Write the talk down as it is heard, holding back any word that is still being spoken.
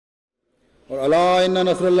और अला इन्ना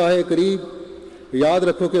नसरुल्लाह करीब, याद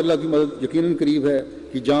रखो कि अल्लाह की मदद यकीनन करीब है,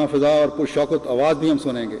 कि जहाँ फ़िज़ा और पुरशौकत आवाज़ भी हम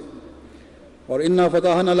सुनेंगे। और इन्ना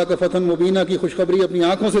फ़तहना लका फ़तहन मुबीना की खुशखबरी अपनी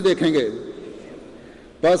आँखों से देखेंगे।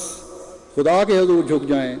 बस खुदा के हुज़ूर झुक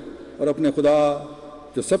जाएं और अपने खुदा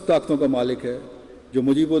जो सब ताकतों का मालिक है, जो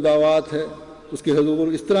मुजीब दावत है, उसके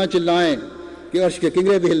हुज़ूर इस तरह चिल्लाएं कि अर्श के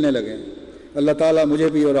किंगरे भी हिलने लगें। अल्लाह ताला मुझे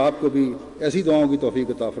भी और आपको भी ऐसी दुआओं की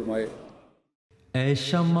तौफीक अता फरमाए। ऐ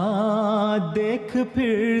शमा देख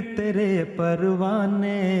फिर तेरे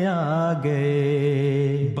परवाने आ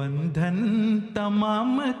गए, बंधन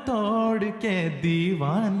तमाम तोड़ के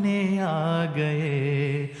दीवाने आ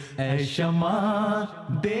गए। ऐ शमा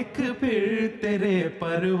देख फिर तेरे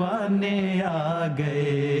परवाने आ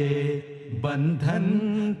गए, बंधन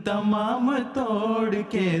तमाम तोड़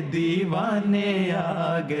के दीवाने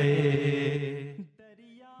आ गए।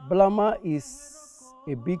 Blama is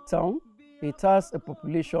a big town. It has a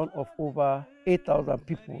population of over 8,000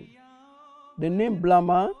 people. The name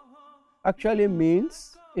Blama actually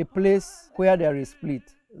means a place where there is split.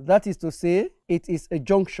 That is to say, it is a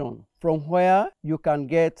junction from where you can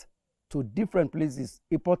get to different places,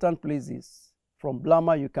 important places. From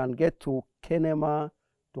Blama, you can get to Kenema,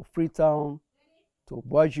 to Freetown, to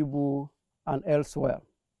Boajibu, and elsewhere.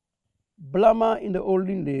 Blama in the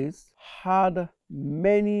olden days had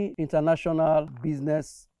many international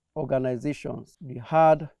business organizations. They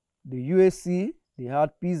had the UAC, they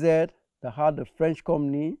had PZ, they had the French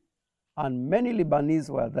company, and many Lebanese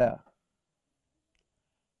were there.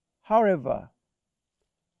 However,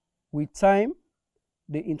 with time,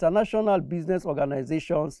 the international business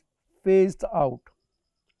organizations phased out,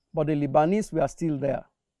 but the Lebanese were still there.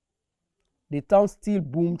 The town still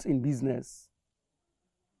boomed in business.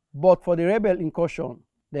 But for the rebel incursion,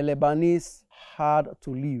 the Lebanese had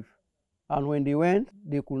to leave. And when they went,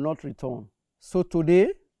 they could not return. So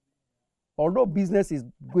today, although business is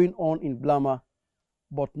going on in Blama,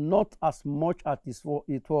 but not as much as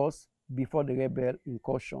it was before the rebel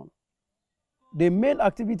incursion. The main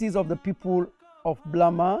activities of the people of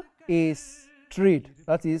Blama is trade,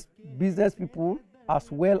 that is, business people as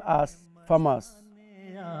well as farmers.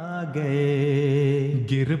 आ गए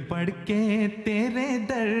गिर पड़ के तेरे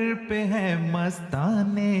दर पे है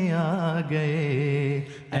मस्ताने आ गए,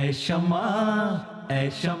 ऐ शमा ऐ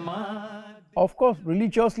शमा. Of course,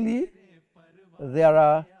 religiously, there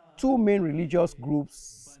are two main religious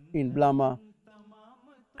groups in Blama: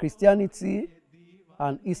 Christianity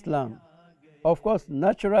and Islam. Of course,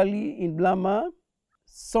 naturally in Blama,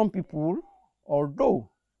 some people,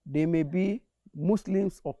 although they may be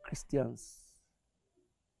Muslims or Christians,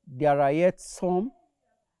 there are yet some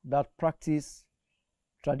that practice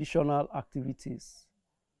traditional activities.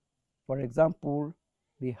 For example,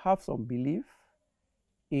 they have some belief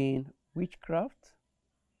in witchcraft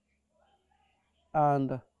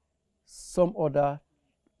and some other,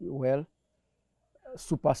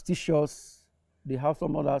 superstitious, they have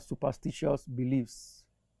some other superstitious beliefs.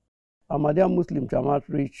 Ahmadiyya Muslim Jamaat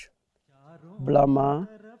reached Blama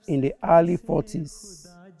in the early 40s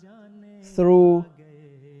through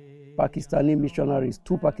Pakistani missionaries,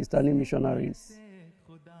 two Pakistani missionaries,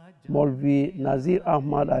 Maulvi Nazir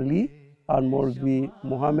Ahmad Ali and Maulvi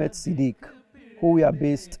Muhammad Siddiq, who were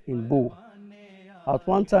based in Bo. At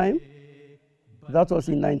one time, that was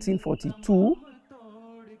in 1942,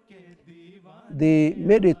 they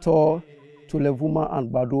made a tour to Levuma and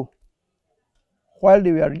Bado. While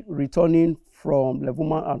they were returning from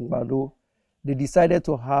Levuma and Bado, they decided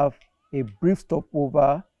to have a brief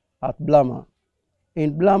stopover at Blama.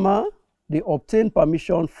 In Blama, they obtained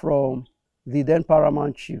permission from the then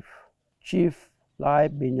paramount chief, Chief Lai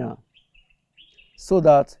Benya, so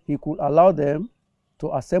that he could allow them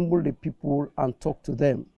to assemble the people and talk to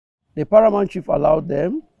them. The paramount chief allowed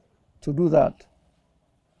them to do that.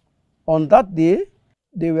 On that day,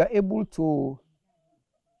 they were able to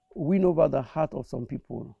win over the heart of some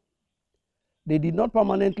people. They did not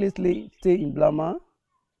permanently stay in Blama,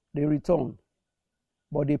 they returned,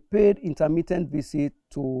 but they paid intermittent visit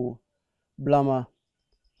to Blama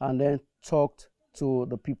and then talked to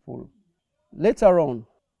the people. Later on,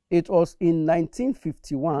 it was in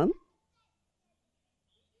 1951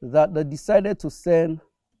 that they decided to send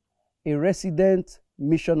a resident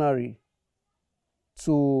missionary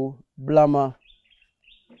to Blama.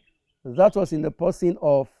 That was in the person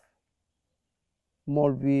of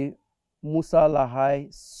Maulvi Musa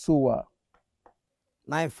Lahai Sowa.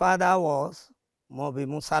 My father was Maulvi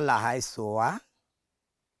Musa Lahai Sowa,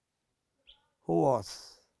 who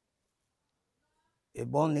was a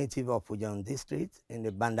born native of Pujan district in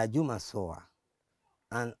the Bandajuma Sowa,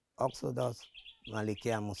 and Orthodox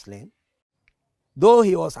Malikia Muslim. Though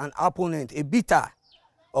he was an opponent, a bitter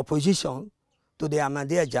opposition to the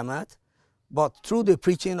Ahmadiyya Jamaat, but through the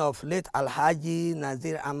preaching of late Alhaji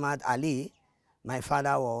Nazir Ahmad Ali, my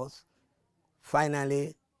father was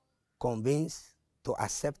finally convinced to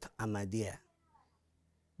accept Ahmadiyya.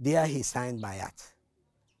 There he signed Bayat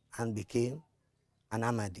and became an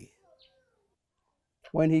Ahmadi.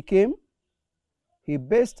 When he came, he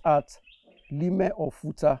based at Lime or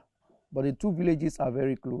Futa, but the two villages are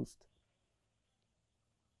very close.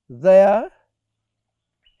 There,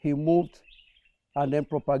 he moved and then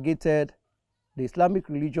propagated the Islamic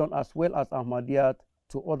religion as well as Ahmadiyya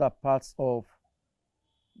to other parts of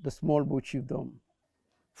the small Bo chiefdom.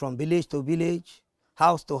 From village to village,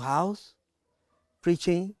 house to house,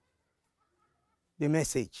 preaching the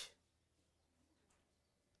message.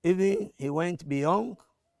 Even he went beyond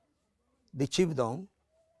the chiefdom,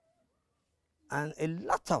 and a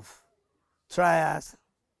lot of trials,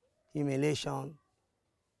 humiliation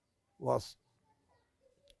was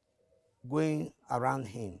going around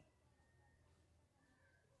him.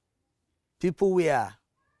 People were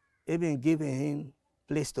even giving him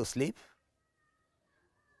place to sleep,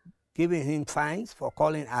 giving him fines for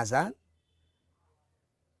calling azan,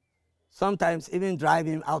 sometimes even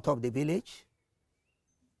driving him out of the village.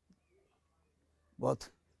 But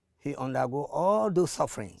he undergo all those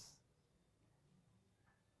sufferings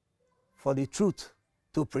for the truth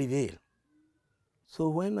to prevail. So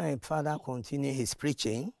when my father continued his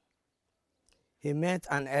preaching, he met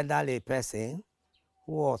an elderly person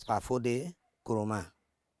who was Pafode Kuruma.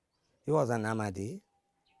 He was an Ahmadi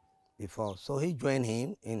before, so he joined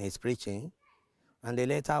him in his preaching, and they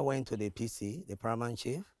later went to the PC, the paramount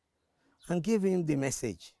chief, and gave him the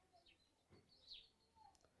message.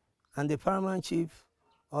 And the paramount chief,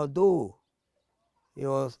 although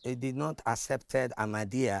he did not accept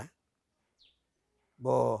Ahmadiyya,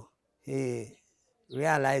 but he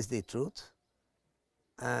realized the truth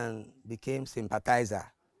and became sympathizer.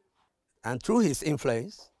 And through his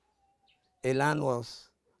influence, a land was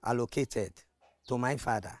allocated to my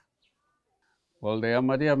father. Well, the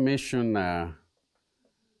Ahmadiyya mission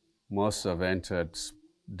must have entered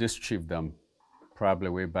this chiefdom probably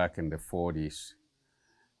way back in the 40s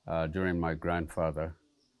during my grandfather,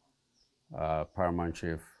 Paramount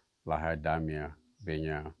Chief Lahad Damia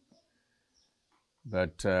Benya.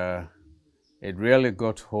 But it really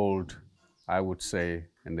got hold, I would say,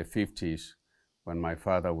 in the 50s when my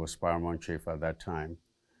father was Paramount Chief at that time,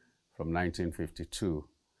 from 1952.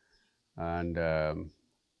 And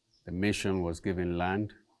the mission was given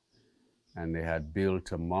land, and they had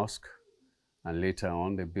built a mosque, and later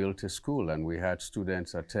on they built a school, and we had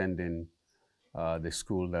students attending the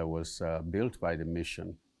school that was built by the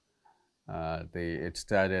mission. It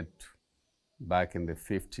started back in the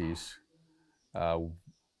 50s.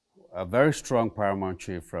 A very strong paramount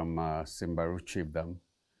chief from Simbaru Chiefdom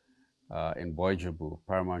in Boijabu,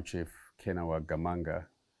 Paramount Chief Kenawa Gamanga.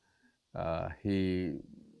 He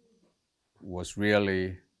was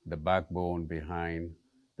really the backbone behind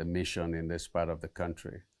the mission in this part of the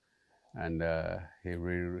country. And he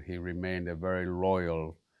remained a very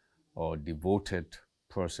loyal or devoted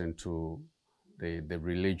person to the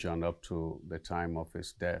religion up to the time of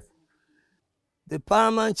his death. The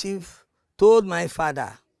paramount chief told my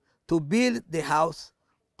father to build the house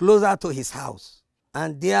closer to his house.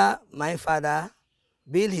 And there my father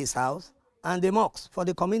built his house and the mosque for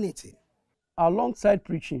the community. Alongside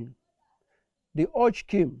preaching, the urge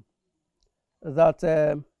came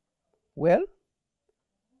that, well,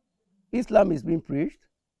 Islam is being preached,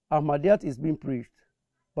 Ahmadiyyat is being preached.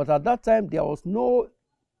 But at that time, there was no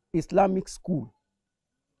Islamic school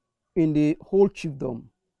in the whole chiefdom.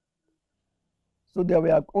 So there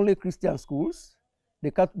were only Christian schools,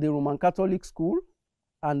 the Roman Catholic school,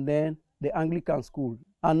 and then the Anglican school.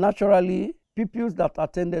 And naturally, pupils that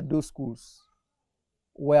attended those schools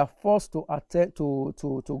were forced to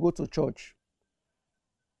go to church.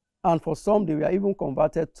 And for some, they were even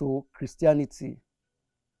converted to Christianity.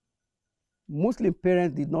 Muslim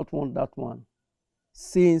parents did not want that one,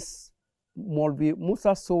 since Maulvi Musa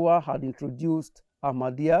Sowa had introduced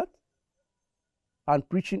Ahmadiyyat and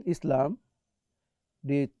preaching Islam.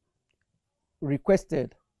 They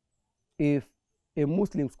requested if a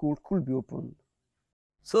Muslim school could be opened.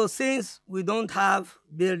 So since we don't have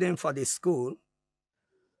building for the school,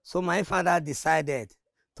 so my father decided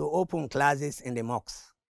to open classes in the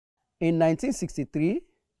mosque. In 1963,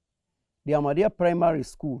 the Ahmadiyya Primary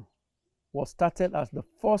School was started as the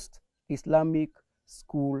first Islamic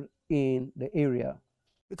school in the area.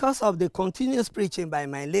 Because of the continuous preaching by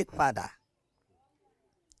my late father,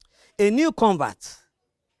 a new convert,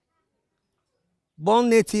 born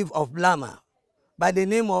native of Blama, by the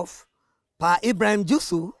name of Pa Ibrahim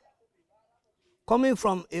Jusu, coming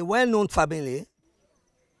from a well-known family.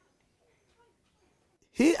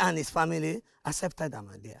 He and his family accepted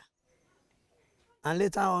Ahmadiyya. And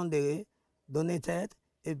later on, they donated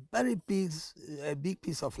a very big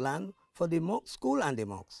piece of land for the school and the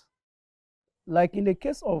mosques. Like in the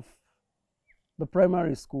case of the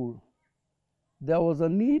primary school, there was a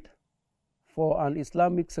need for an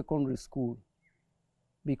Islamic secondary school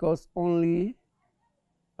because only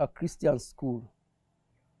a Christian school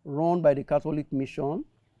run by the Catholic Mission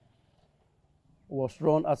was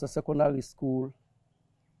run as a secondary school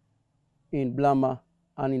in Blama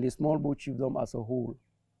and in the Small Boat Chiefdom as a whole.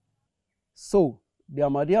 So, the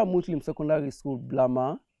Ahmadiyya Muslim Secondary School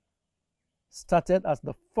Blama started as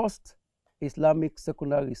the first Islamic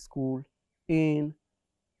secondary school in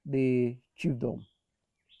the chiefdom,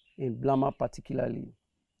 in Blama particularly.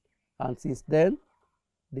 And since then,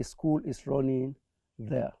 the school is running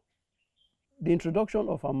there. The introduction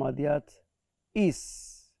of Ahmadiyyat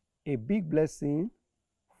is a big blessing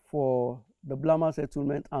for the Blama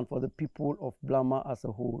settlement and for the people of Blama as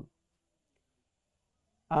a whole.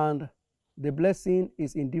 And the blessing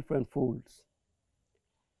is in different folds.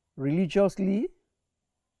 Religiously,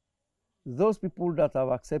 those people that have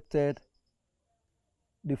accepted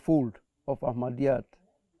the fold of Ahmadiyyat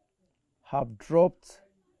have dropped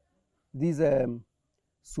these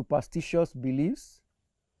superstitious beliefs,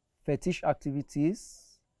 fetish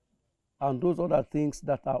activities, and those other things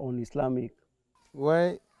that are un-Islamic.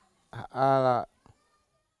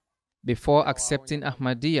 Before accepting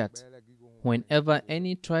Ahmadiyyat, whenever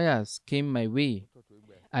any trials came my way,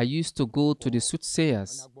 I used to go to the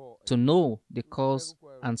soothsayers to know the cause,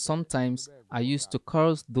 and sometimes I used to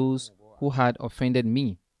curse those who had offended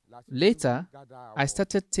me. Later, I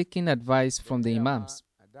started taking advice from the imams.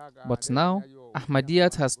 But now,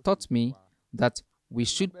 Ahmadiyyat has taught me that we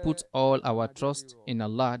should put all our trust in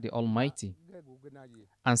Allah the Almighty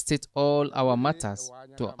and state all our matters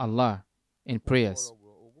to Allah in prayers.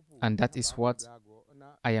 And that is what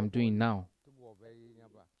I am doing now.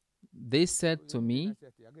 They said to me,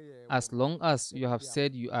 as long as you have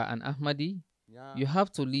said you are an Ahmadi, you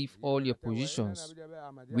have to leave all your positions,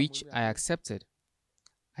 which I accepted.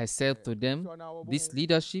 I said to them, this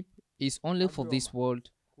leadership is only for this world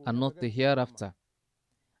and not the hereafter.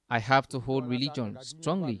 I have to hold religion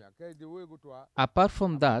strongly. Apart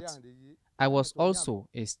from that, I was also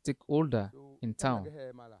a stakeholder in town.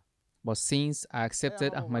 But since I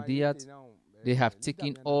accepted Ahmadiyyat, they have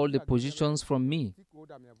taken all the positions from me.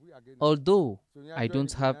 Although I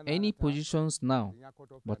don't have any positions now,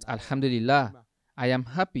 but Alhamdulillah, I am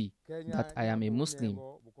happy that I am a Muslim,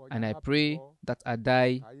 and I pray that I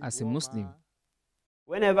die as a Muslim.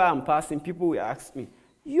 Whenever I'm passing, people will ask me,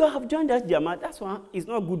 you have joined that Jamaat, that's why it's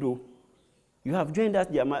not good though. You have joined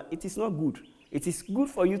that Jamaat, it is not good. It is good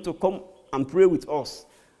for you to come and pray with us.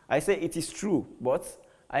 I say it is true, but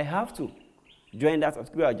I have to join that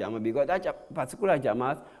particular Jamaat because that particular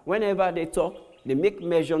Jamaat, whenever they talk, they make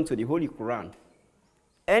mention to the Holy Quran.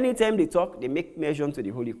 Anytime they talk, they make mention to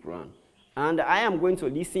the Holy Quran. And I am going to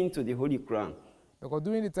listen to the Holy Quran. Because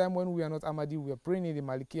during the time when we are not Ahmadi, we are praying in the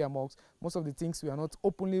Malikiya mosques, most of the things were not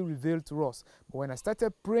openly revealed to us. But when I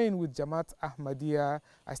started praying with Jamaat Ahmadiyya,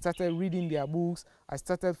 I started reading their books, I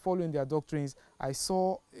started following their doctrines, I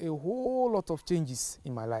saw a whole lot of changes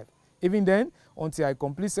in my life. Even then, until I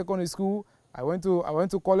completed secondary school, I went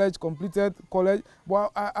to college, completed college,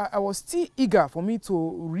 but I was still eager for me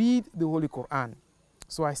to read the Holy Quran.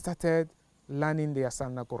 So I started learning the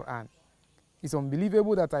Asana Quran. It's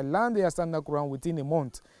unbelievable that I learned the Asana Quran within a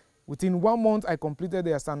month. Within 1 month, I completed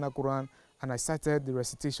the Asana Quran and I started the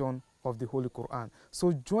recitation of the Holy Quran.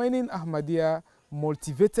 So joining Ahmadiyya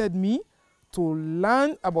motivated me to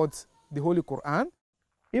learn about the Holy Quran.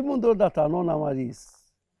 Even those that are non-Ahmadis,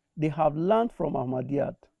 they have learned from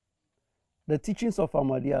Ahmadiyyat, the teachings of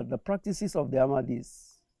Ahmadiyyat, the practices of the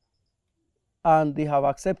Ahmadis, and they have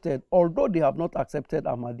accepted, although they have not accepted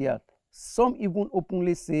Ahmadiyyat, some even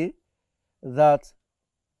openly say that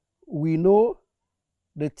we know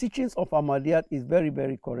the teachings of Ahmadiyyat is very,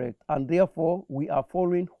 very correct, and therefore we are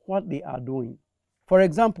following what they are doing. For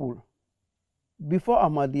example, before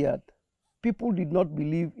Ahmadiyyat, people did not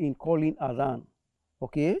believe in calling Adhan.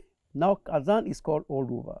 Okay? Now Adhan is called all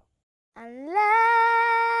over. Allahu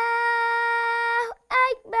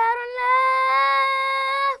Akbar, Allahu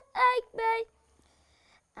Akbar,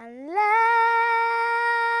 Allahu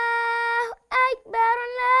Akbar,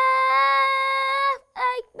 Allahu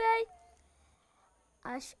Akbar,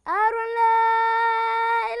 Ashhadu an la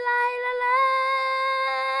ilaha illallah.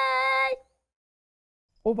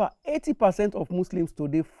 over 80% of Muslims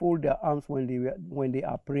today fold their arms when they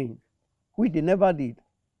are praying, which they never did.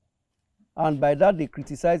 And by that, they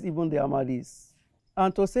criticize even the Ahmadis.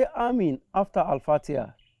 And to say Amin after Al-Fatiha,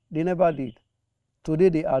 they never did. Today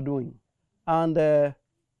they are doing. And the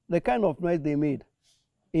kind of noise they made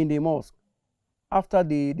in the mosque after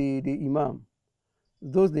the Imam,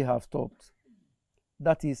 those they have stopped.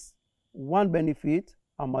 That is one benefit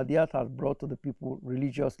Ahmadiyya has brought to the people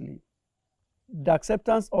religiously. The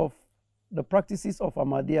acceptance of the practices of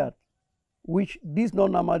Ahmadiyya, which these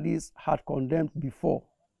non-Ahmadis had condemned before,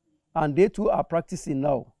 and they too are practicing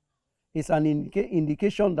now, is an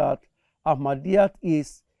indication that Ahmadiyya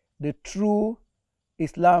is the true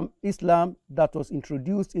Islam that was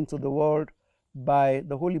introduced into the world by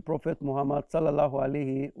the Holy Prophet Muhammad sallallahu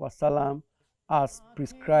alaihi wasallam as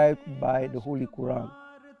prescribed by the Holy Quran.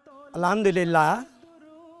 Alhamdulillah,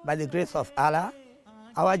 by the grace of Allah,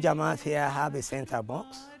 our Jamaat here have a center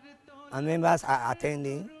box, and members are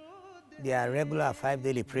attending their regular 5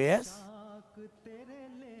 daily prayers.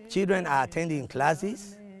 Children are attending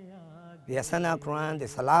classes, the Asana Quran, the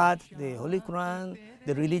Salat, the Holy Quran,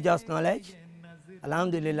 the religious knowledge.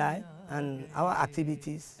 Alhamdulillah, and our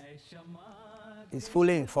activities is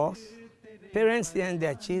fully enforced. Parents send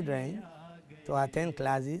their children to attend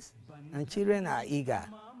classes, and children are eager.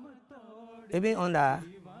 Even under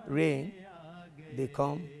rain, they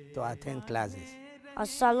come to attend classes.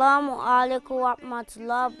 Assalamu alaikum wa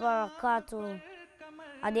rahmatullahi wa barakatuh.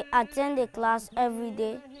 I attend the class every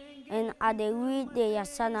day and I read the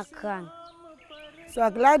Yasana Quran. So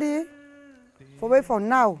I'm glad for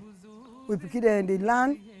now, we begin the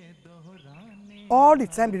land all the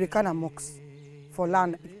time, the kind of mosques for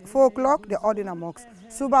land. 4 o'clock, the ordinary mosques.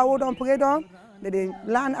 Suba we don't pray down, they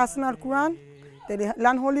learn Asana Quran, they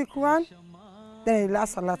learn Holy Quran, then they learn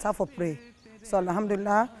Salata for pray. So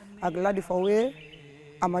Alhamdulillah, I'm glad for we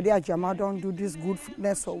Ahmadiyya Jamaat don't do this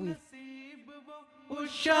goodness for we.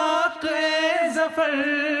 उशाक़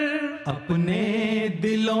Zafar अपने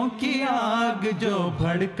दिलों की आग जो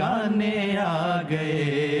भड़काने आ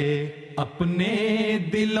गए, अपने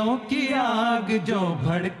दिलों की आग जो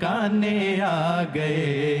भड़काने आ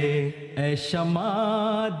गए। ऐ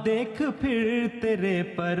शमा देख फिर तेरे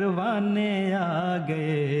परवाने आ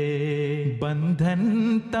गए, बंधन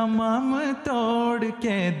तमाम तोड़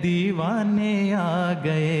के दीवाने आ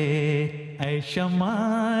गए। ऐ शमा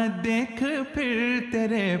देख फिर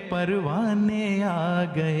तेरे परवाने आ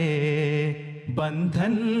गए,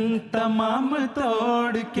 बंधन तमाम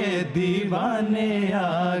तोड़ के दीवाने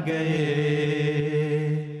आ गए।